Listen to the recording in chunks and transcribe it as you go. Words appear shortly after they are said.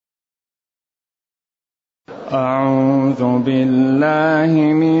أعوذ بالله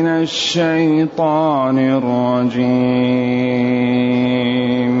من الشيطان الرجيم.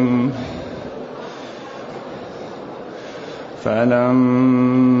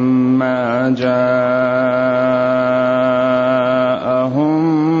 فلما جاءهم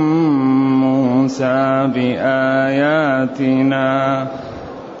موسى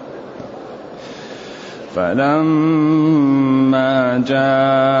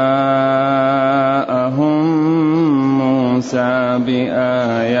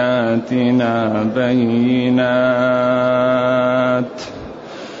بآياتنا بينات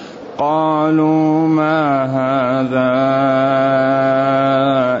قالوا ما هذا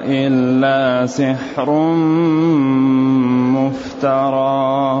إلا سحر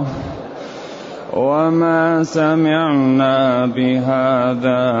مفترى وما سمعنا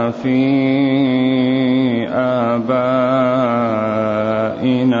بهذا في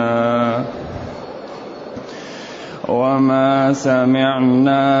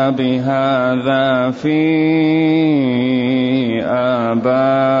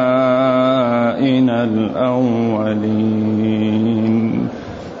آبائنا الأولين.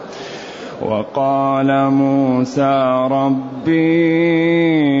 وقال موسى ربي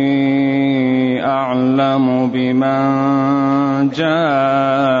أعلم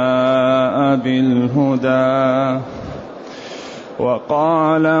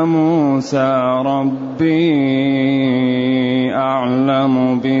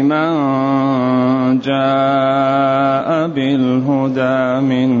بمن جاء بالهدى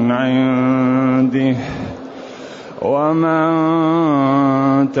من عنده ومن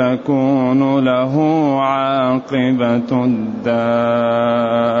تكون له عاقبة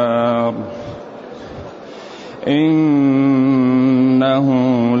الدار إنه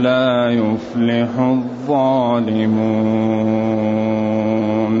لا يفلح الظالمون.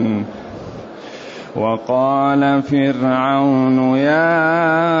 وقال فرعون يا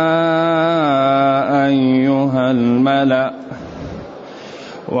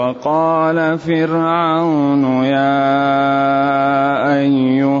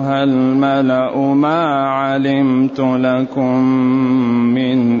أيها الملأ ما علمت لكم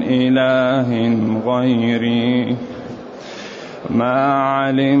من إله غيري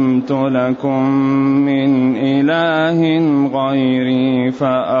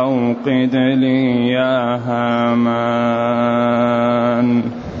فأوقد لي يا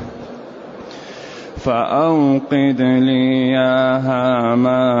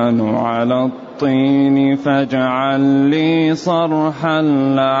هامان على الطين فاجعل لي صرحا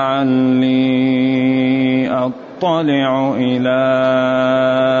لعلي أطلع إلى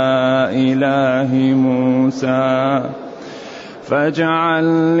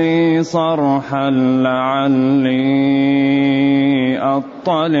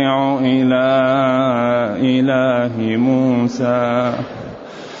إله موسى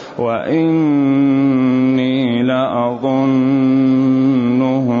وإني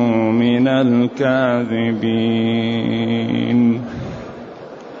لأظنه من الكاذبين.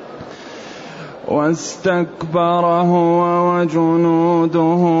 واستكبر هو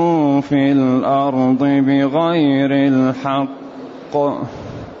وجنوده في الأرض بغير الحق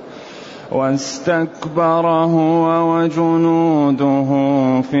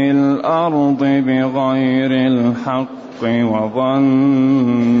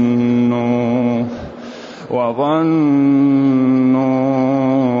وظنوا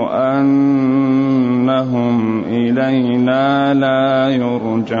أنهم إلينا لا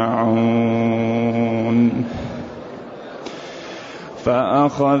يرجعون.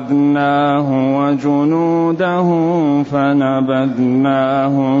 فأخذناه وجنوده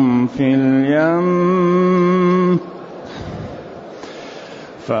فنبذناهم في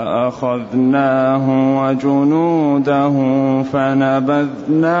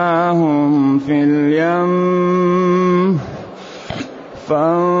اليم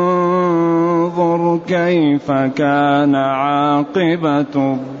فانظر كيف كان عاقبة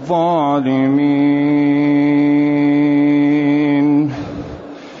الظالمين.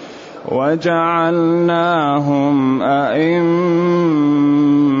 وجعلناهم أئمة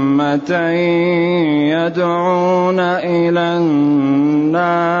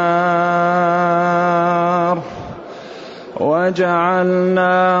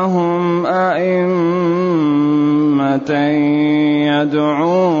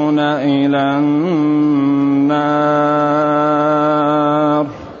يدعون إلى النار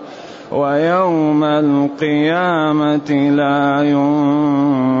ويوم القيامة لا ينصرون.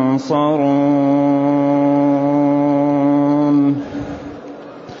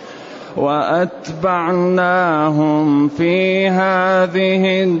 وأتبعناهم في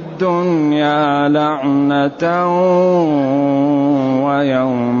هذه الدنيا لعنة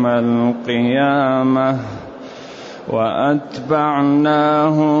ويوم القيامة وأتبعناهم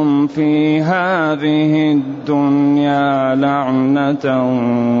في هذه الدنيا لعنة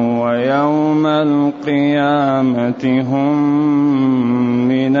ويوم القيامة هم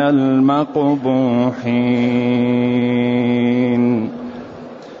من المقبوحين.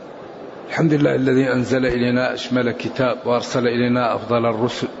 الحمد لله الذي أنزل إلينا أشمل كتاب وأرسل إلينا أفضل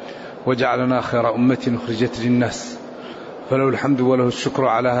الرسل وجعلنا خير أمة أخرجت للناس، فله الحمد وله الشكر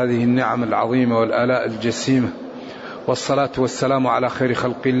على هذه النعم العظيمة والآلاء الجسيمة، والصلاة والسلام على خير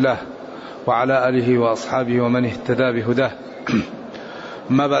خلق الله وعلى آله وأصحابه ومن اهتدى بهداه.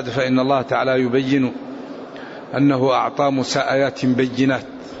 ما بعد، فإن الله تعالى يبين أنه أعطى موسى آيات بينات،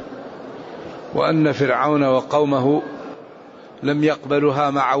 وأن فرعون وقومه لم يقبلها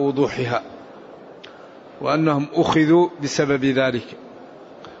مع وضوحها، وأنهم أخذوا بسبب ذلك.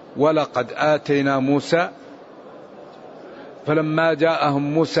 ولقد آتينا موسى، فلما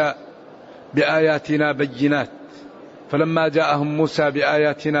جاءهم موسى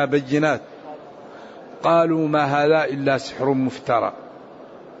بآياتنا بينات قالوا ما هذا إلا سحر مفترى.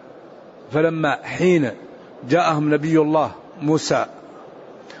 فلما حين جاءهم نبي الله موسى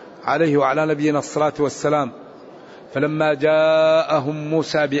عليه وعلى نبينا الصلاة والسلام، فلما جاءهم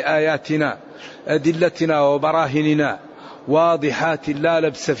موسى بآياتنا أدلتنا وبراهننا واضحات لا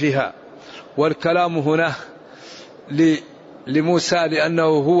لبس فيها، والكلام هنا لموسى لأنه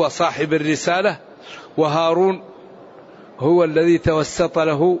هو صاحب الرسالة، وهارون هو الذي توسط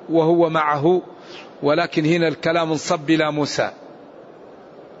له وهو معه، ولكن هنا الكلام انصب إلى موسى.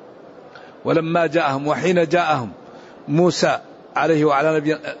 ولما جاءهم وحين جاءهم موسى عليه وعلى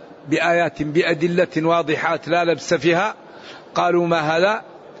نبينا بآيات بأدلة واضحات لا لبس فيها قالوا ما هذا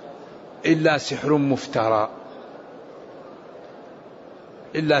إلا سحر مفترى،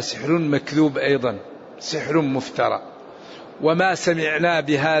 إلا سحر مكذوب، أيضا سحر مفترى، وما سمعنا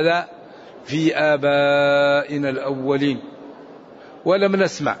بهذا في آبائنا الأولين، ولم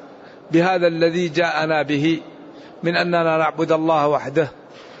نسمع بهذا الذي جاءنا به من أننا نعبد الله وحده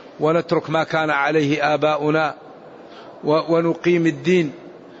ونترك ما كان عليه آباؤنا ونقيم الدين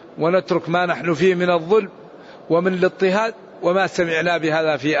ونترك ما نحن فيه من الظلم ومن الاضطهاد، وما سمعنا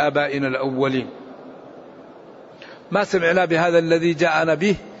بهذا في آبائنا الأولين. ما سمعنا بهذا الذي جاءنا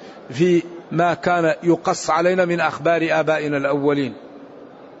به في ما كان يقص علينا من أخبار آبائنا الأولين.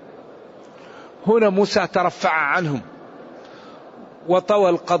 هنا موسى ترفع عنهم وطوى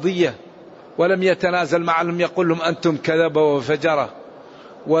القضية ولم يتنازل معهم، يقول لهم أنتم كذبة وفجرة،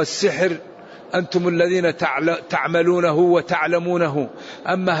 والسحر أنتم الذين تعملونه وتعلمونه،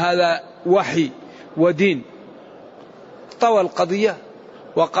 أما هذا وحي ودين. طوى القضية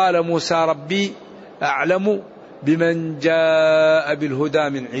وقال موسى ربي أعلم بمن جاء بالهدى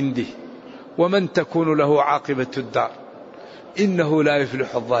من عنده ومن تكون له عاقبة الدار إنه لا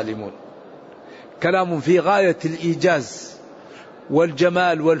يفلح الظالمون. كلام في غاية الإيجاز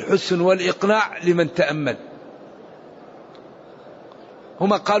والجمال والحسن والإقناع لمن تأمل.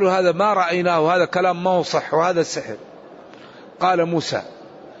 هم قالوا هذا ما رأيناه، هذا كلام ما هو صح وهذا سحر. قال موسى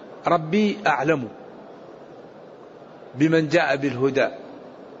ربي أعلم بمن جاء بالهدى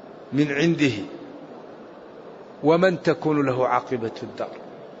من عنده ومن تكون له عاقبة الدار.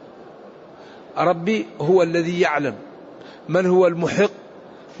 ربي هو الذي يعلم من هو المحق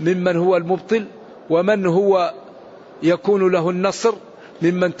ممن هو المبطل، ومن هو يكون له النصر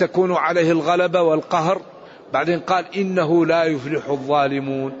ممن تكون عليه الغلبة والقهر. بعدين قال إنه لا يفلح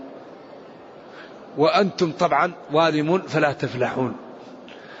الظالمون، وأنتم طبعا ظالمون فلا تفلحون.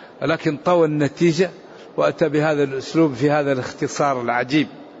 لكن طوى النتيجة وأتى بهذا الأسلوب في هذا الاختصار العجيب.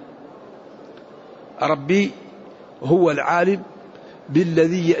 ربي هو العالم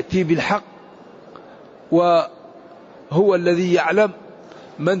بالذي يأتي بالحق، وهو الذي يعلم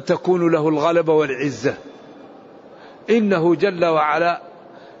من تكون له الغلبة والعزة. إنه جل وعلا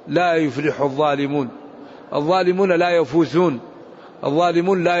لا يفلح الظالمون. الظالمون لا يفوزون،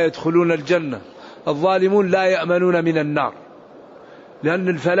 الظالمون لا يدخلون الجنة، الظالمون لا يأمنون من النار. لأن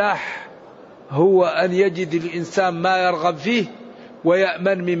الفلاح هو أن يجد الإنسان ما يرغب فيه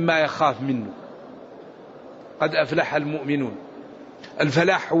ويأمن مما يخاف منه. قد أفلح المؤمنون.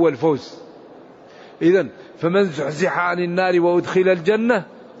 الفلاح هو الفوز. إذن فمن زحزح عن النار وأدخل الجنة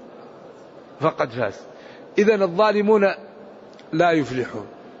فقد فاز. إذن الظالمون لا يفلحون.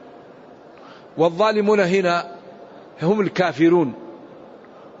 والظالمون هنا هم الكافرون،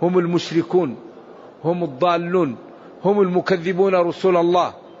 هم المشركون، هم الضالون، هم المكذبون رسول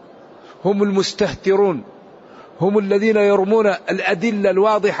الله، هم المستهترون، هم الذين يرمون الأدلة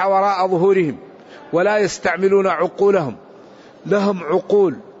الواضحة وراء ظهورهم ولا يستعملون عقولهم. لهم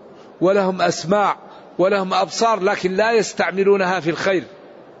عقول ولهم أسماع ولهم أبصار لكن لا يستعملونها في الخير،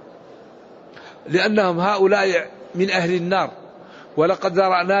 لأنهم هؤلاء من أهل النار. ولقد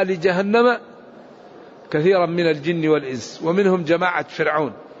ذرأنا لجهنم كثيرا من الجن والإنس ومنهم جماعة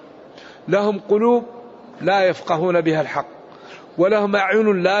فرعون. لهم قلوب لا يفقهون بها الحق، ولهم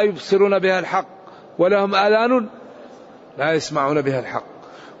أعين لا يبصرون بها الحق، ولهم آذان لا يسمعون بها الحق.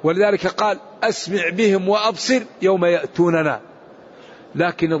 ولذلك قال أسمع بهم وأبصر يوم يأتوننا،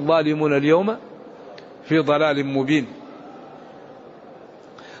 لكن الظالمون اليوم في ضلال مبين.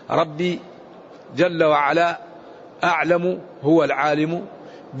 ربي جل وعلا أعلم، هو العالم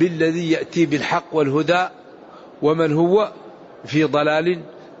بالذي يأتي بالحق والهدى ومن هو في ضلال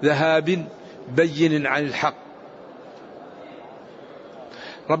ذهاب بين عن الحق.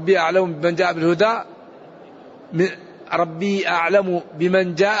 ربي أعلم بمن جاء بالهدى، ربي أعلم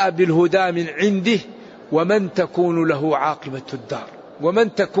بمن جاء بالهدى من عنده ومن تكون له عاقبة الدار،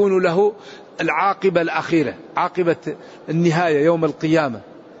 ومن تكون له العاقبة الأخيرة، عاقبة النهاية يوم القيامة.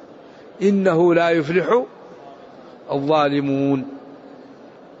 إنه لا يفلح الظالمون.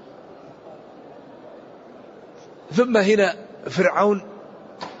 ثم هنا فرعون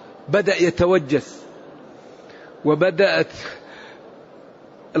بدأ يتوجس وبدأت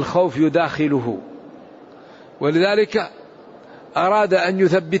الخوف يداخله، ولذلك أراد أن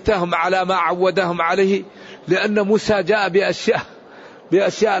يثبتهم على ما عودهم عليه، لأن موسى جاء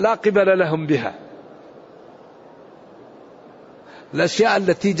بأشياء لا قبل لهم بها. الأشياء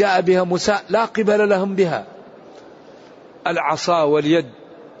التي جاء بها موسى لا قبل لهم بها، العصا واليد،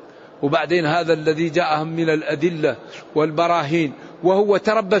 وبعدين هذا الذي جاءهم من الأدلة والبراهين، وهو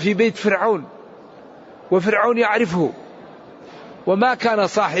تربى في بيت فرعون وفرعون يعرفه، وما كان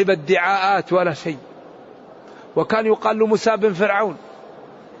صاحب ادعاءات ولا شيء، وكان يقال له موسى بن فرعون،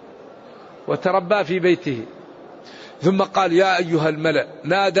 وتربى في بيته. ثم قال يا أيها الملأ،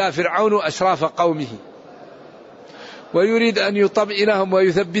 نادى فرعون أشراف قومه ويريد أن يطمئنهم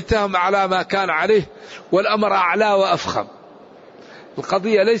ويثبتهم على ما كان عليه، والأمر أعلى وأفخم.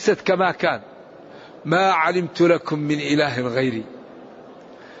 القضية ليست كما كان، ما علمت لكم من إله غيري.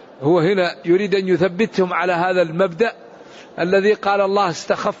 هو هنا يريد أن يثبتهم على هذا المبدأ الذي قال الله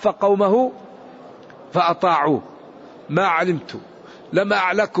استخف قومه فأطاعوه. ما علمت، لم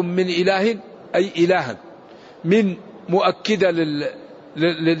أعلكم من إله، أي إلها من مؤكدة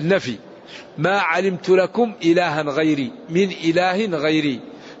للنفي، ما علمت لكم إلها غيري، من إله غيري،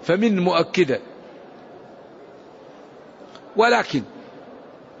 فمن مؤكدة. ولكن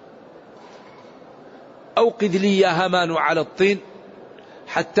أوقد لي يا هامان على الطين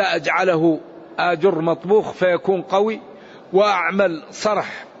حتى أجعله آجر مطبوخ فيكون قوي، وأعمل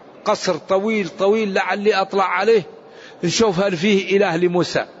صرح قصر طويل طويل لعلي أطلع عليه نشوف هل فيه إله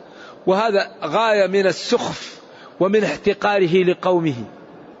لموسى. وهذا غاية من السخف ومن احتقاره لقومه.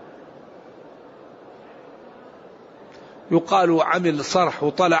 يقال عمل صرح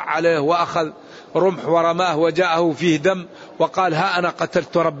وطلع عليه وأخذ رمح ورماه وجاءه فيه دم وقال ها أنا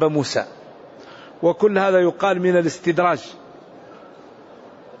قتلت رب موسى، وكل هذا يقال من الاستدراج.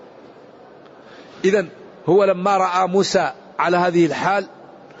 إذن هو لما رأى موسى على هذه الحال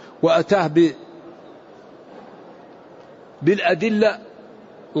وأتاه بالأدلة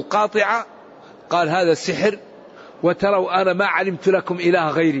القاطعة قال هذا السحر، وتروا أنا ما علمت لكم إله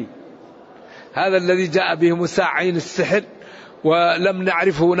غيري. هذا الذي جاء به موسى عين السحر، ولم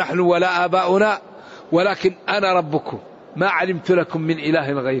نعرفه نحن ولا آباؤنا، ولكن أنا ربكم ما علمت لكم من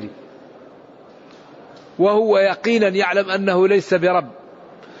إله غيري. وهو يقينا يعلم أنه ليس برب،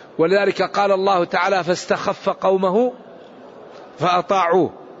 ولذلك قال الله تعالى فاستخف قومه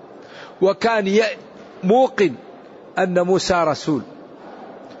فأطاعوه. وكان موقن أن موسى رسول،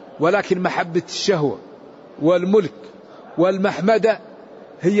 ولكن محبة الشهوة والملك والمحمدة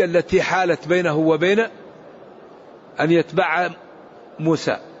هي التي حالت بينه وبين أن يتبع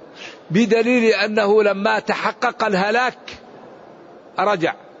موسى، بدليل أنه لما تحقق الهلاك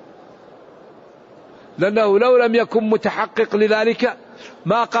رجع، لأنه لو لم يكن متحقق لذلك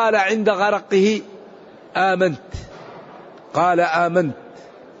ما قال عند غرقه آمنت، قال آمنت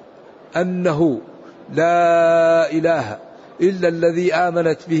أنه لا إله إلا الذي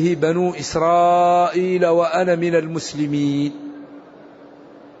آمنت به بنو إسرائيل وأنا من المسلمين.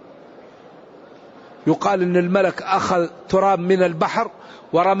 يقال إن الملك أخذ تراب من البحر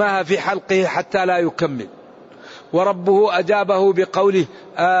ورماها في حلقه حتى لا يكمل، وربه أجابه بقوله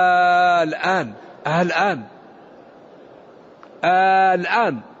الآن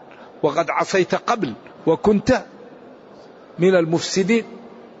الآن وقد عصيت قبل وكنت من المفسدين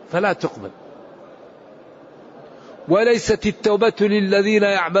فلا تقبل. وليست التوبة للذين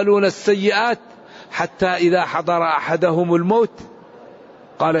يعملون السيئات حتى إذا حضر أحدهم الموت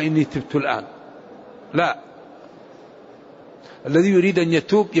قال إني تبت الآن. لا، الذي يريد أن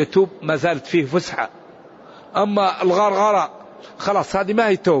يتوب ما زالت فيه فسحة. أما الغرغرة خلاص هذه ما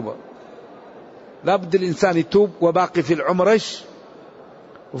هي توبة. لا بد الإنسان يتوب وباقي في العمر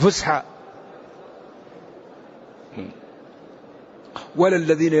فسحة. ولا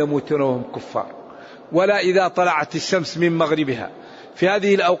الذين يموتون وهم كفار، ولا إذا طلعت الشمس من مغربها. في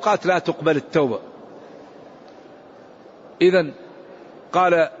هذه الأوقات لا تقبل التوبة. إذن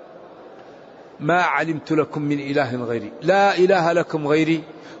قال ما علمت لكم من إله غيري، لا إله لكم غيري،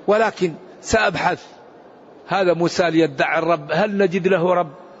 ولكن سأبحث. هذا موسى ليدعي الرب، هل نجد له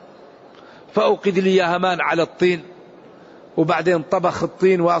رب؟ فأوقد لي يا هامان على الطين، وبعدين طبخ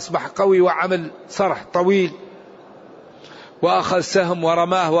الطين وأصبح قوي وعمل صرح طويل، وأخذ سهم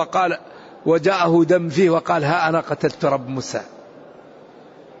ورماه وقال وجاءه دم فيه وقال ها أنا قتلت رب موسى،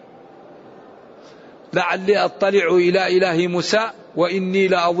 لعلي أطلع إلى إله موسى وإني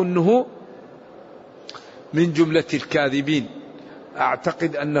لأظنه من جملة الكاذبين.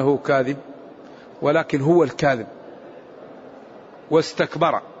 أعتقد أنه كاذب، ولكن هو الكاذب.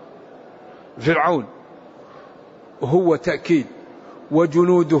 واستكبر فرعون، هو تأكيد،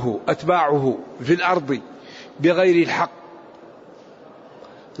 وجنوده أتباعه في الأرض بغير الحق،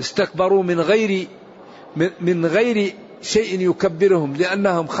 استكبروا من غير شيء يكبرهم،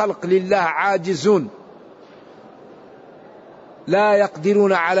 لأنهم خلق لله عاجزون لا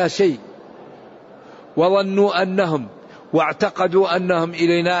يقدرون على شيء، وظنوا أنهم واعتقدوا أنهم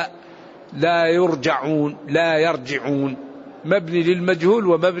إلينا لا يرجعون. مبني للمجهول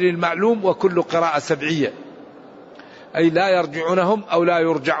ومبني للمعلوم، وكل قراءة سبعية، أي لا يرجعونهم أو لا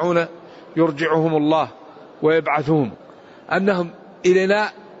يرجعون، يرجعهم الله ويبعثهم. أنهم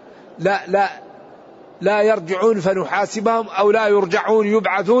إلينا لا يرجعون فنحاسبهم، أو لا يرجعون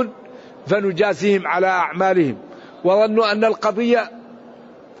يبعثون فنجازيهم على أعمالهم. وظنوا أن القضية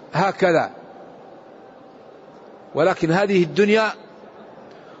هكذا، ولكن هذه الدنيا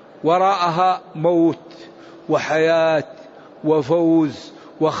وراءها موت وحياة وفوز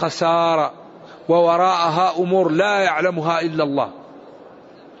وخسارة، ووراءها أمور لا يعلمها إلا الله.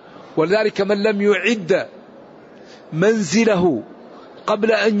 ولذلك من لم يعد منزله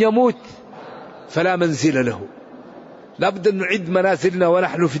قبل أن يموت فلا منزل له. لا بد أن نعد منازلنا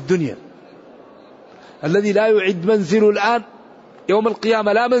ونحن في الدنيا. الذي لا يعد منزله الآن يوم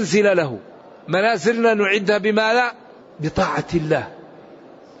القيامة لا منزل له. منازلنا نعدها بماذا؟ بطاعة الله،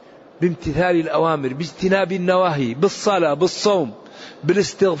 بامتثال الأوامر، باجتناب النواهي، بالصلاة، بالصوم،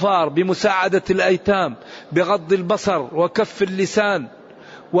 بالاستغفار، بمساعدة الأيتام، بغض البصر وكف اللسان،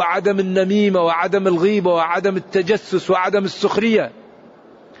 وعدم النميمة وعدم الغيبة وعدم التجسس وعدم السخرية،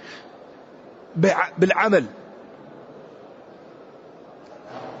 بالعمل.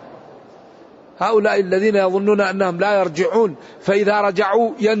 هؤلاء الذين يظنون أنهم لا يرجعون، فإذا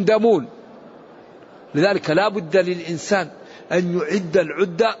رجعوا يندمون. لذلك لا بد للإنسان أن يعد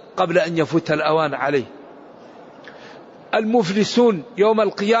العدة قبل أن يفوت الأوان عليه. المفلسون يوم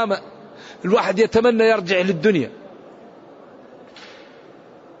القيامة الواحد يتمنى يرجع للدنيا.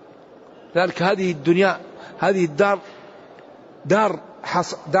 لذلك هذه الدنيا، هذه الدار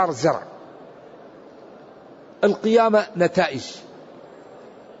دار زرع، القيامة نتائج،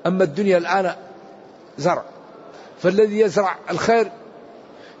 أما الدنيا الآن زرع. فالذي يزرع الخير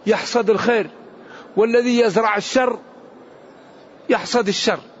يحصد الخير، والذي يزرع الشر يحصد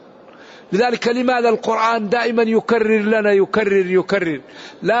الشر. لذلك لماذا القرآن دائما يكرر لنا يكرر.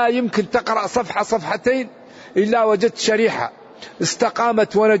 لا يمكن تقرأ صفحة صفحتين إلا وجدت شريحة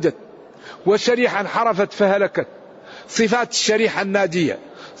استقامت ونجت، وشريحة انحرفت فهلكت. صفات الشريحة الناجية،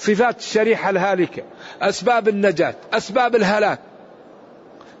 صفات الشريحة الهالكة، أسباب النجاة، أسباب الهلاك،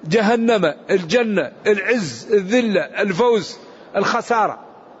 جهنم، الجنة، العز، الذلة، الفوز، الخسارة،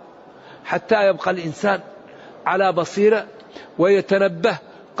 حتى يبقى الإنسان على بصيرة ويتنبه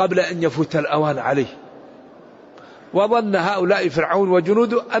قبل أن يفوت الأوان عليه. وظن هؤلاء فرعون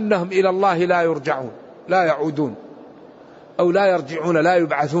وجنوده أنهم إلى الله لا يرجعون، لا يعودون، أو لا يرجعون، لا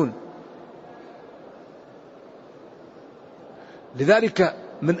يبعثون. لذلك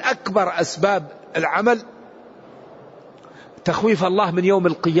من أكبر أسباب العمل تخويف الله من يوم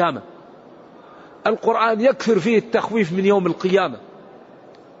القيامة. القرآن يكثر فيه التخويف من يوم القيامة.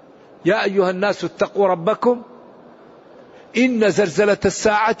 يا أيها الناس اتقوا ربكم إن زلزلة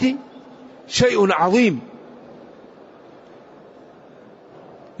الساعة شيء عظيم،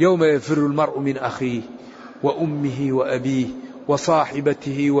 يوم يفر المرء من أخيه وأمه وأبيه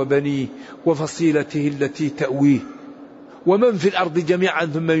وصاحبته وبنيه وفصيلته التي تأويه ومن في الأرض جميعا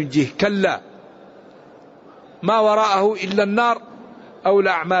ثم ينجيه. كلا ما وراءه إلا النار أو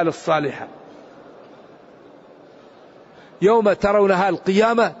الأعمال الصالحة. يوم ترونها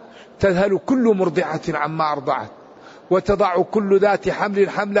القيامة تذهل كل مرضعة عما أرضعت وتضع كل ذات حمل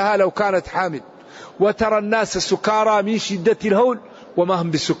حملها لو كانت حامل وترى الناس سكارى من شدة الهول وما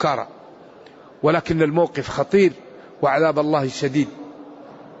هم بسكارى ولكن الموقف خطير وعذاب الله شديد.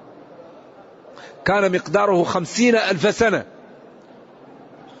 كان مقداره 50,000 سنة.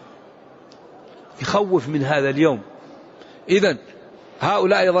 يخوف من هذا اليوم. إذن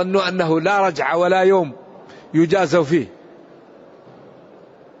هؤلاء يظنوا أنه لا رجع ولا يوم يجازوا فيه.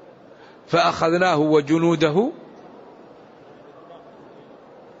 فأخذناه وجنوده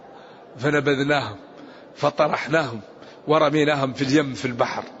فنبذناهم فطرحناهم ورميناهم في اليم في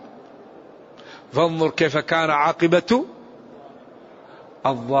البحر فانظر كيف كان عاقبة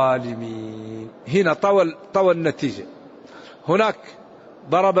الظالمين. هنا طوى النتيجة. هناك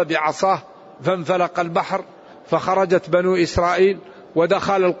ضرب بعصاه فانفلق البحر فخرجت بنو إسرائيل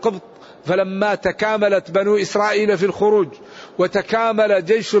ودخل القبط فلما تكاملت بنو إسرائيل في الخروج وتكامل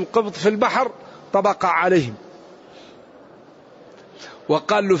جيش القبط في البحر طبق عليهم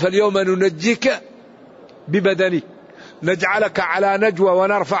وقال له فاليوم ننجيك ببدنك نجعلك على نجوى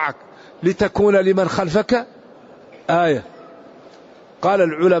ونرفعك لتكون لمن خلفك آية. قال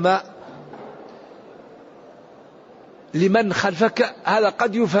العلماء لمن خلفك هذا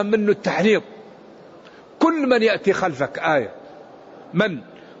قد يفهم منه التحريض، كل من يأتي خلفك آية،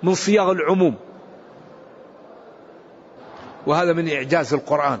 من صيغ العموم، وهذا من إعجاز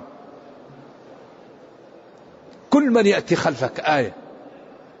القرآن. كل من يأتي خلفك آية.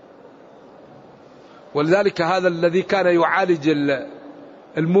 ولذلك هذا الذي كان يعالج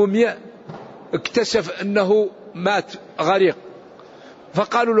المومياء اكتشف أنه مات غريق،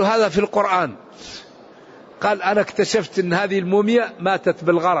 فقالوا له هذا في القرآن. قال أنا اكتشفت أن هذه المومياء ماتت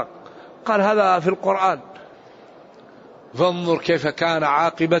بالغرق. قال هذا في القرآن. فانظر كيف كان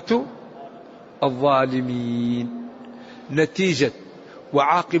عاقبة الظالمين. نتيجة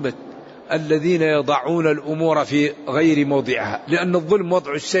وعاقبة الذين يضعون الأمور في غير موضعها، لأن الظلم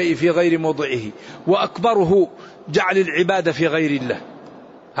وضع الشيء في غير موضعه، وأكبره جعل العبادة في غير الله،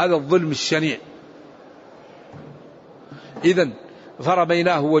 هذا الظلم الشنيع. إذن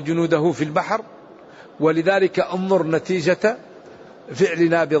فرميناه وجنوده في البحر. ولذلك انظر نتيجة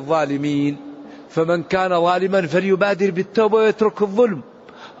فعلنا بالظالمين. فمن كان ظالما فليبادر بالتوبة ويترك الظلم.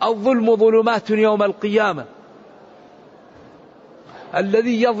 الظلم ظلمات يوم القيامة.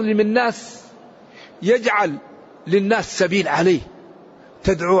 الذي يظلم الناس يجعل للناس سبيل عليه،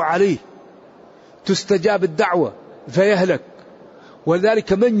 تدعو عليه، تستجاب الدعوة فيهلك.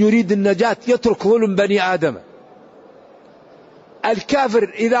 ولذلك من يريد النجاة يترك ظلم بني آدم.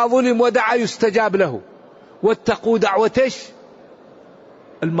 الكافر إذا ظلم ودعا يستجاب له، واتقوا دعوة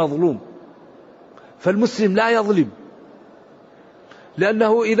المظلوم. فالمسلم لا يظلم،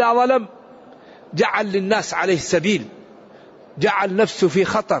 لأنه إذا ظلم جعل للناس عليه سبيل، جعل نفسه في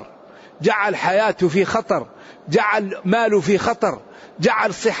خطر، جعل حياته في خطر، جعل ماله في خطر،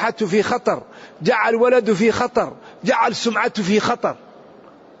 جعل صحته في خطر، جعل ولده في خطر، جعل سمعته في خطر.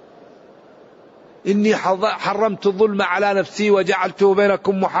 إني حرمت الظلم على نفسي وجعلته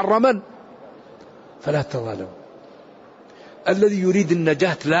بينكم محرما فلا تظالموا. الذي يريد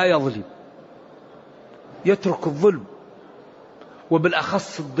النجاة لا يظلم، يترك الظلم،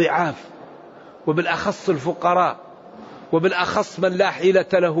 وبالأخص الضعاف، وبالأخص الفقراء، وبالأخص من لا حيلة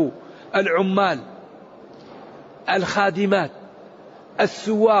له، العمال، الخادمات،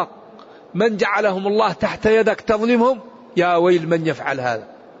 السواق، من جعلهم الله تحت يدك تظلمهم، يا ويل من يفعل هذا.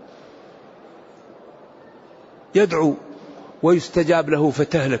 يدعو ويستجاب له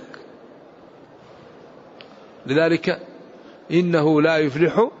فتهلك. لذلك إنه لا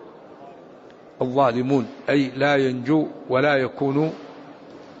يفلح الظالمون، أي لا ينجو ولا يكون.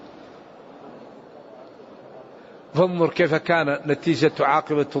 فانظر كيف كان نتيجة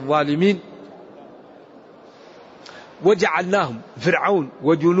عاقبة الظالمين. وجعلناهم فرعون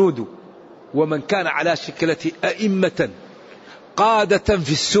وجنوده ومن كان على شكلة أئمة قادة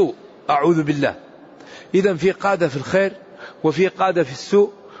في السوء. أعوذ بالله. إذن في قادة في الخير، وفي قادة في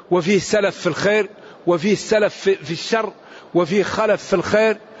السوء، وفي سلف في الخير، وفي سلف في الشر، وفي خلف في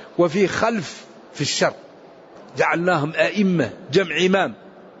الخير، وفي خلف في الشر. جعلناهم أئمة، جمع إمام،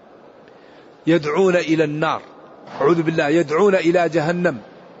 يدعون إلى النار، أعوذ بالله، يدعون إلى جهنم،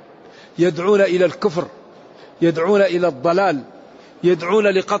 يدعون إلى الكفر، يدعون إلى الضلال، يدعون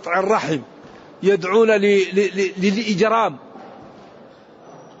لقطع الرحم، يدعون للإجرام.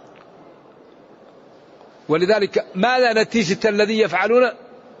 ولذلك ماذا نتيجة الذي يفعلون؟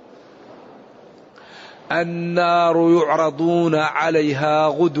 النار يعرضون عليها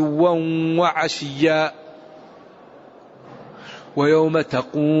غدوا وعشيا ويوم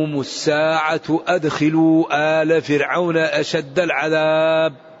تقوم الساعة أدخلوا آل فرعون أشد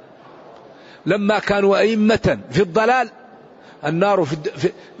العذاب. لما كانوا أئمة في الضلال النار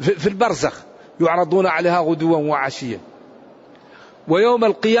في البرزخ يعرضون عليها غدوا وعشيا، ويوم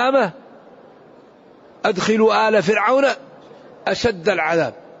القيامة أدخلوا آل فرعون أشد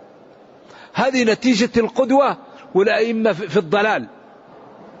العذاب. هذه نتيجة القدوة والأئمة في الضلال،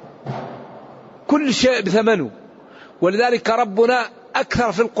 كل شيء بثمنه. ولذلك ربنا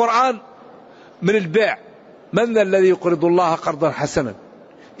أكثر في القرآن من البيع. من الذي يقرض الله قرضا حسنا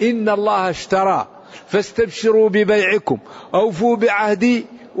إن الله اشترى فاستبشروا ببيعكم أوفوا بعهدي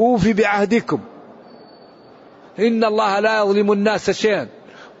أوفي بعهدكم إن الله لا يظلم الناس شيئا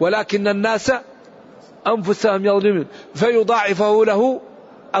ولكن الناس أنفسهم يظلمون فيضاعفه له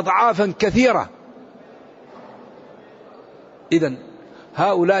أضعافا كثيرة. إذن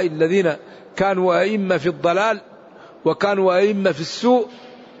هؤلاء الذين كانوا أئمة في الضلال وكانوا أئمة في السوء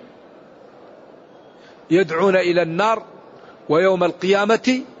يدعون إلى النار ويوم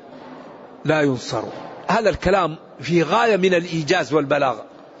القيامة لا ينصرون. هذا الكلام في غاية من الإيجاز والبلاغة.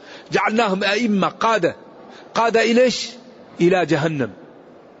 جعلناهم أئمة قادة إليش؟ إلى جهنم.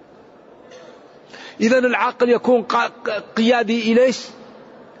 إذن العاقل يكون قيادي إليش؟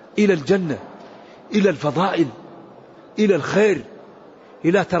 إلى الجنة، إلى الفضائل، إلى الخير،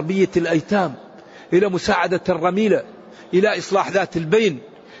 إلى تربية الأيتام، إلى مساعدة الرميلة، إلى إصلاح ذات البين،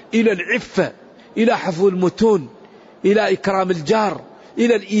 إلى العفة، إلى حفظ المتون، إلى إكرام الجار،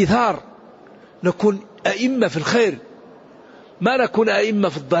 إلى الإيثار. نكون أئمة في الخير، ما نكون أئمة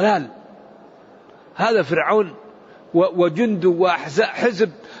في الضلال. هذا فرعون وجنده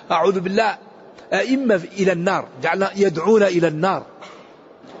وحزب أعوذ بالله أئمة إلى النار، جعلنا يدعون إلى النار.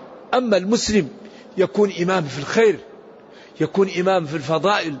 أما المسلم يكون إمام في الخير، يكون إمام في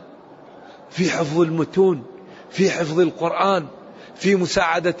الفضائل، في حفظ المتون، في حفظ القرآن، في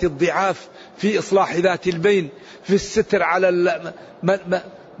مساعدة الضعاف، في إصلاح ذات البين، في الستر على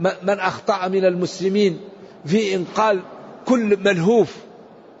من أخطأ من المسلمين، في إنقاذ كل ملهوف،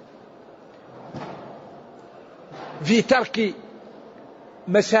 في ترك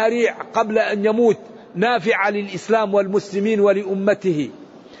مشاريع قبل أن يموت نافعة للإسلام والمسلمين ولأمته.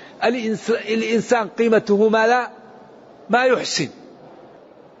 الإنسان قيمته ما يحسن.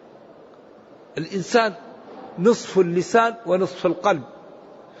 الإنسان نصف اللسان ونصف القلب،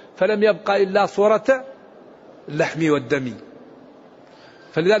 فلم يبقى إلا صورة اللحم والدم.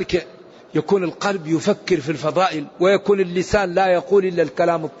 فلذلك يكون القلب يفكر في الفضائل، ويكون اللسان لا يقول إلا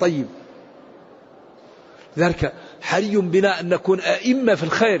الكلام الطيب. لذلك حري بنا أن نكون أئمة في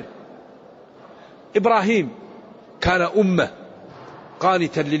الخير. إبراهيم كان أمة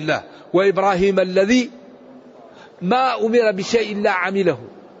قانتا لله، وإبراهيم الذي ما أمر بشيء إلا عمله.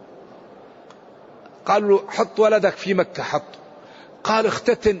 قالوا له حط ولدك في مكة، حط. قال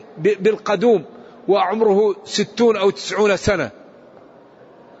اختتن بالقدوم وعمره 60 أو 90 سنة.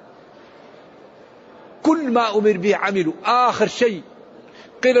 كل ما أمر به عمله. آخر شيء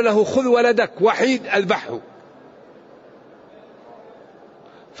قيل له خذ ولدك وحيد أذبحه،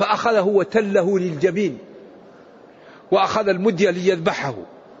 فأخذه وتله للجبين وأخذ المدية ليذبحه،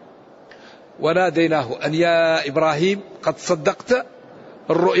 وناديناه أن يا إبراهيم قد صدقت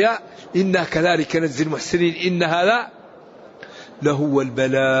الرؤيا إنا كذلك نجزي المحسنين إن هذا لهو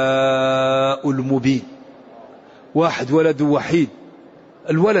البلاء المبين. واحد ولد وحيد،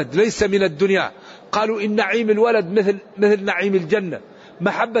 الولد ليس من الدنيا. قالوا إن نعيم الولد مثل نعيم الجنة،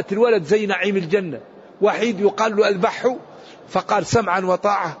 محبة الولد زي نعيم الجنة. وحيد يقال له أذبحه، فقال سمعا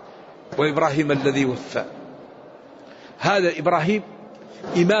وطاعة. وإبراهيم الذي وفى. هذا إبراهيم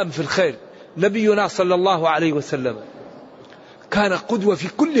إمام في الخير. نبينا صلى الله عليه وسلم كان قدوة في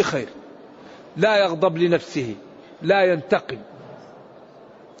كل خير، لا يغضب لنفسه، لا ينتقم،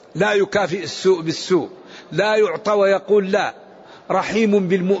 لا يكافئ السوء بالسوء، لا يعطى ويقول لا، رحيم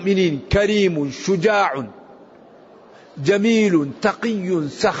بالمؤمنين، كريم، شجاع، جميل، تقي،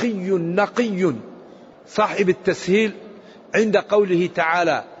 سخي، نقي. صاحب التسهيل عند قوله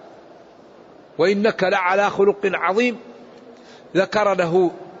تعالى وإنك لعلى خلق عظيم ذكر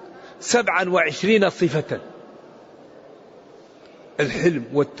له 27 صفة: الحلم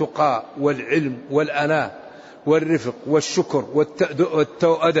والتقى والعلم والأناة والرفق والشكر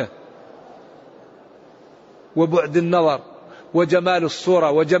والتوأدة وبعد النظر وجمال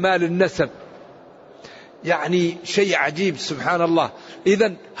الصورة وجمال النسب. يعني شيء عجيب سبحان الله.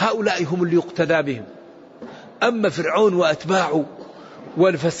 إذن هؤلاء هم اللي يقتدى بهم. أما فرعون وأتباعه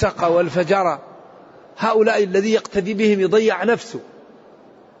والفسق والفجر، هؤلاء الذي يقتدي بهم يضيع نفسه.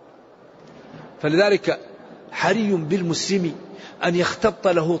 فلذلك حري بالمسلم أن يختط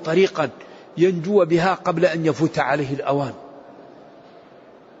له طريقا ينجو بها قبل أن يفوت عليه الأوان.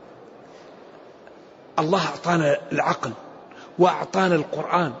 الله أعطانا العقل وأعطانا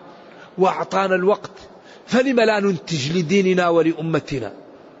القرآن وأعطانا الوقت، فلم لا ننتج لديننا ولأمتنا؟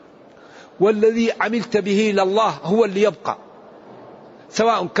 والذي عملت به لله هو اللي يبقى،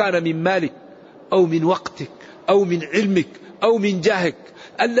 سواء كان من مالك أو من وقتك أو من علمك أو من جاهك،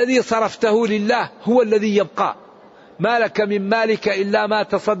 الذي صرفته لله هو الذي يبقى. ما لك من مالك إلا ما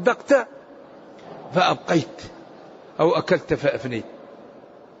تصدقت فأبقيت أو أكلت فأفنيت.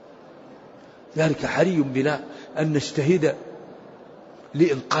 ذلك حري بنا أن نجتهد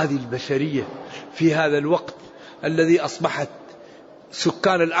لإنقاذ البشرية في هذا الوقت الذي أصبحت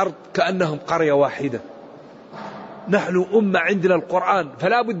سكان الأرض كأنهم قرية واحدة. نحن أمة عندنا القرآن،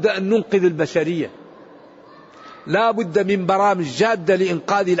 فلا بد أن ننقذ البشرية، لا بد من برامج جادة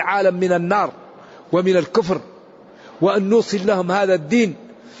لإنقاذ العالم من النار ومن الكفر، وأن نوصل لهم هذا الدين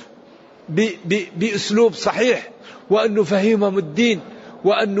بأسلوب صحيح، وأن نفهمهم الدين،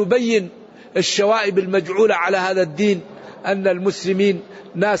 وأن نبين الشوائب المجعولة على هذا الدين، أن المسلمين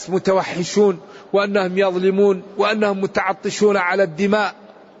ناس متوحشون، وأنهم يظلمون، وأنهم متعطشون على الدماء.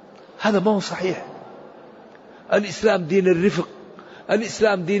 هذا ما هو صحيح. الإسلام دين الرفق،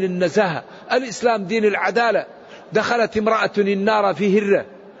 الإسلام دين النزاهة، الإسلام دين العدالة. دخلت امرأة النار في هرة،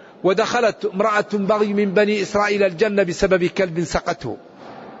 ودخلت امرأة بغي من بني إسرائيل الجنة بسبب كلب سقته.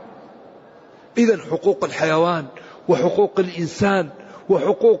 إذن حقوق الحيوان وحقوق الإنسان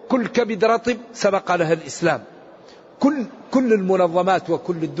وحقوق كل كبد رطب سبق لها الإسلام، كل المنظمات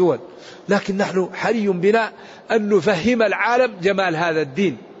وكل الدول. لكن نحن حري بنا أن نفهم العالم جمال هذا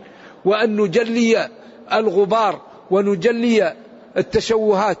الدين، وأن نجلي الغبار ونجلي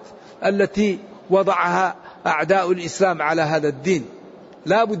التشوهات التي وضعها أعداء الإسلام على هذا الدين.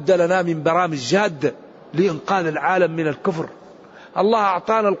 لا بد لنا من برامج جادة لإنقاذ العالم من الكفر. الله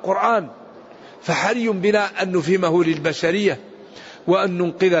أعطانا القرآن، فحري بنا أن نفهمه للبشرية وأن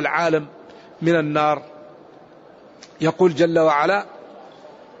ننقذ العالم من النار. يقول جل وعلا: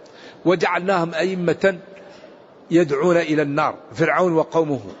 وجعلناهم أئمة يدعون إلى النار، فرعون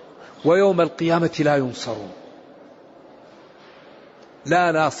وقومه، ويوم القيامة لا ينصرون.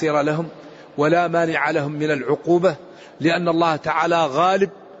 لا ناصر لهم ولا مانع لهم من العقوبة، لأن الله تعالى غالب،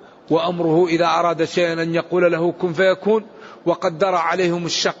 وأمره إذا أراد شيئا أن يقول له كن فيكون، وقدر عليهم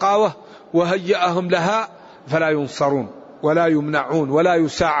الشقاوة وهيأهم لها، فلا ينصرون ولا يمنعون ولا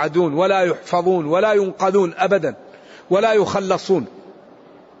يساعدون ولا يحفظون ولا ينقذون أبدا ولا يخلصون.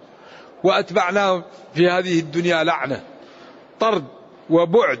 وأتبعناهم في هذه الدنيا لعنة، طرد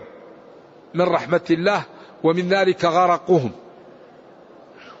وبعد من رحمة الله، ومن ذلك غرقهم.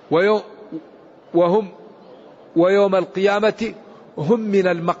 ويوم القيامة هم من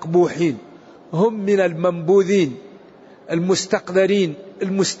المقبوحين، هم من المنبوذين، المستقذرين،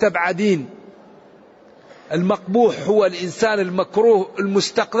 المستبعدين. المقبوح هو الإنسان المكروه،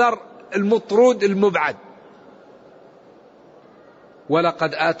 المستقذر، المطرود، المبعد.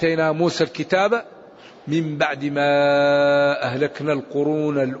 ولقد آتينا موسى الكتاب من بعد ما أهلكنا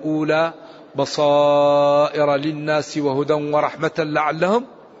القرون الأولى بصائر للناس وهدى ورحمة لعلهم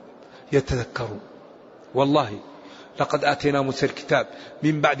يتذكرون. والله لقد آتينا موسى الكتاب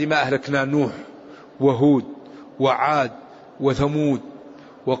من بعد ما أهلكنا نوح وهود وعاد وثمود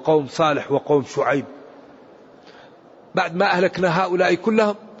وقوم صالح وقوم شعيب. بعد ما أهلكنا هؤلاء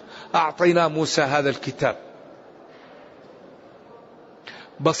كلهم أعطينا موسى هذا الكتاب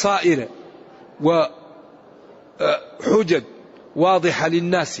بصائر وحجج واضحة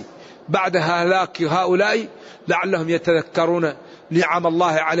للناس بعد هلاك هؤلاء لعلهم يتذكرون نعم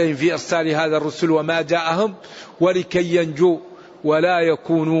الله عليهم في إرسال هذا الرسل وما جاءهم، ولكي ينجوا ولا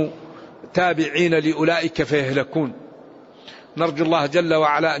يكونوا تابعين لأولئك فيهلكون. نرجو الله جل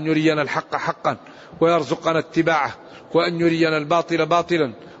وعلا أن يرينا الحق حقا ويرزقنا اتباعه، وأن يرينا الباطل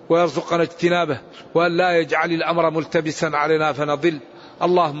باطلا ويرزقنا اجتنابه، وأن لا يجعل الأمر ملتبسا علينا فنضل.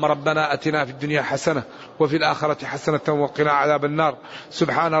 اللهم ربنا أتنا في الدنيا حسنة وفي الآخرة حسنة وقنا عذاب النار.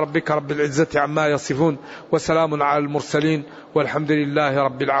 سبحان ربك رب العزة عما يصفون، وسلام على المرسلين، والحمد لله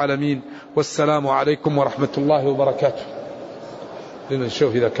رب العالمين، والسلام عليكم ورحمة الله وبركاته.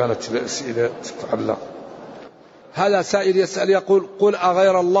 لنشوف إذا كانت الأسئلة تتعلق. هذا سائل يسأل يقول: قل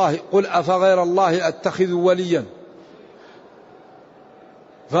أفغير الله أتخذ وليا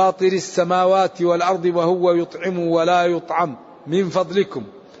فاطر السماوات والأرض وهو يطعم ولا يطعم من فضلكم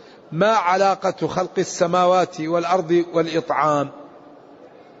ما علاقة خلق السماوات والأرض والإطعام؟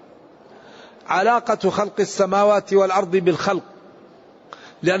 علاقة خلق السماوات والأرض بالخلق،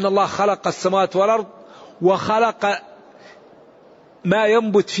 لأن الله خلق السماوات والأرض وخلق ما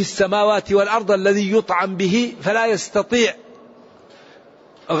ينبت في السماوات والأرض الذي يطعم به، فلا يستطيع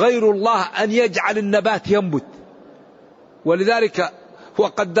غير الله أن يجعل النبات ينبت، ولذلك هو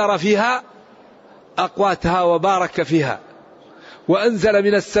قدر فيها أقواتها وبارك فيها، وأنزل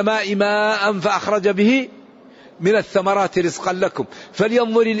من السماء ماء فأخرج به من الثمرات رزقا لكم،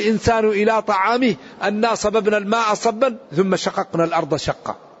 فلينظر الإنسان إلى طعامه أنا صببنا الماء صبا ثم شققنا الأرض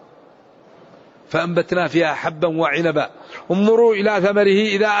شقا فأنبتنا فيها حبا وعنبا انظروا إلى ثمره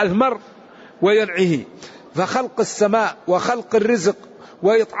إذا أثمر وينعه. فخلق السماء وخلق الرزق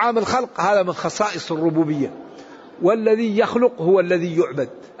وإطعام الخلق هذا من خصائص الربوبية. والذي يخلق هو الذي يعبد.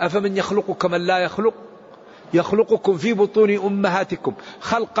 أفمن يخلق كمن لا يخلق؟ يخلقكم في بطون أمهاتكم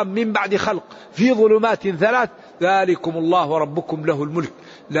خلقا من بعد خلق في ظلمات ثلاث ذلكم الله ربكم له الملك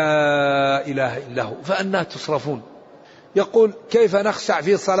لا إله إلا هو فأنى تصرفون. يقول كيف نخشع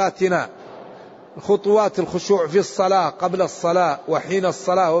في صلاتنا؟ خطوات الخشوع في الصلاة قبل الصلاة وحين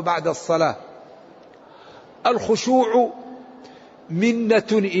الصلاة وبعد الصلاة. الخشوع منة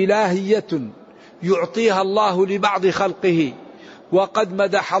إلهية يعطيها الله لبعض خلقه، وقد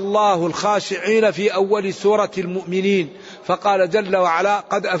مدح الله الخاشعين في أول سورة المؤمنين فقال جل وعلا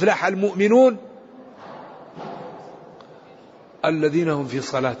قد أفلح المؤمنون الذين هم في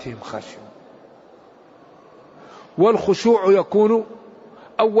صلاتهم خاشعون. والخشوع يكون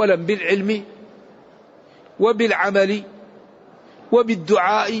أولا بالعلم وبالعمل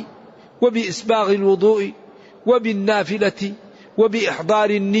وبالدعاء وبإسباغ الوضوء وبالنافلة وبإحضار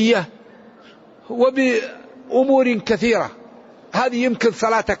النية وبأمور كثيرة. هذه يمكن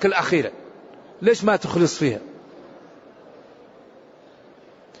صلاتك الأخيرة ليش ما تخلص فيها؟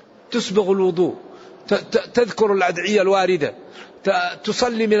 تسبغ الوضوء، تذكر الأدعية الواردة،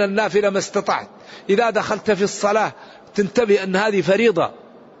 تصلي من النافلة ما استطعت. إذا دخلت في الصلاة تنتبه أن هذه فريضة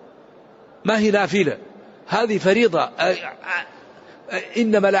ما هي نافلة، هذه فريضة.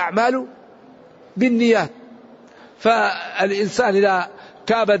 إنما الأعمال بالنيات. فالإنسان إذا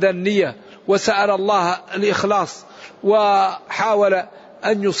كابد النية وسأل الله الإخلاص وحاول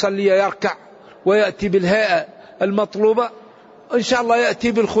أن يصلي يركع ويأتي بالهيئة المطلوبة إن شاء الله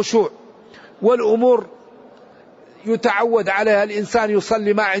يأتي بالخشوع. والأمور يتعود عليها الإنسان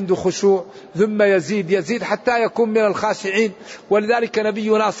يصلي ما عنده خشوع ثم يزيد حتى يكون من الخاشعين. ولذلك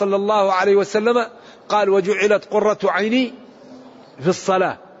نبينا صلى الله عليه وسلم قال وجعلت قرة عيني في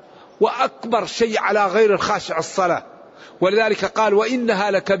الصلاة. وأكبر شيء على غير الخاشع الصلاة. ولذلك قال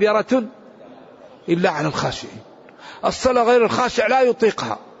وإنها لكبيرة إلا على الخاشعين. الصلاة غير الخاشع لا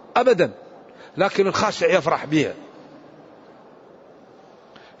يطيقها أبدا، لكن الخاشع يفرح بها.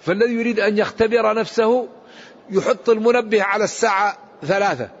 فالذي يريد أن يختبر نفسه يحط المنبه على الساعة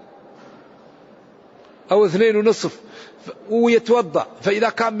 3 أو 2:30 ويتوضأ، فإذا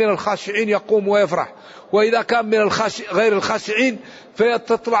كان من الخاشعين يقوم ويفرح، وإذا كان من غير الخاشعين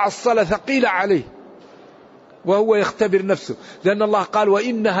فتطلع الصلاة ثقيلة عليه وهو يختبر نفسه. لأن الله قال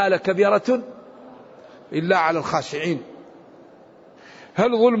وإنها لكبيرة إلا على الخاشعين.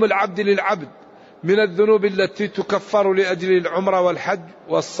 هل ظلم العبد للعبد من الذنوب التي تكفر لأجل العمرة والحج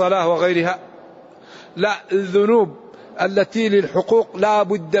والصلاة وغيرها؟ لا، الذنوب التي للحقوق لا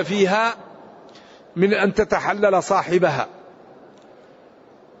بد فيها من أن تتحلل صاحبها.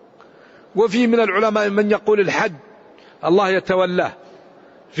 وفي من العلماء من يقول الحج الله يتولاه،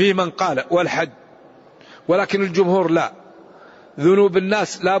 في من قال والحج، ولكن الجمهور لا، ذنوب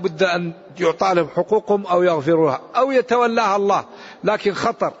الناس لا بد أن يعطى لهم حقوقهم أو يغفروها أو يتولاها الله، لكن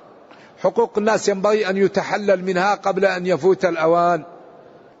خطر. حقوق الناس ينبغي أن يتحلل منها قبل أن يفوت الأوان.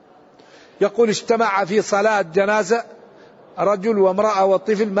 يقول اجتمع في صلاة جنازة رجل وامرأة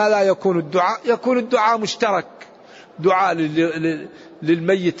وطفل، ما لا يكون الدعاء؟ يكون الدعاء مشترك، دعاء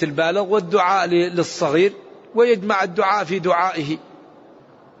للميت البالغ والدعاء للصغير، ويجمع الدعاء في دعائه.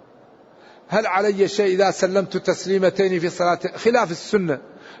 هل علي شيء إذا سلمت تسليمتين في صلاة؟ خلاف السنة.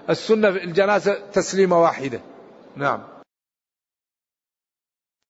 السنة في الجنازة تسليمة واحدة. نعم.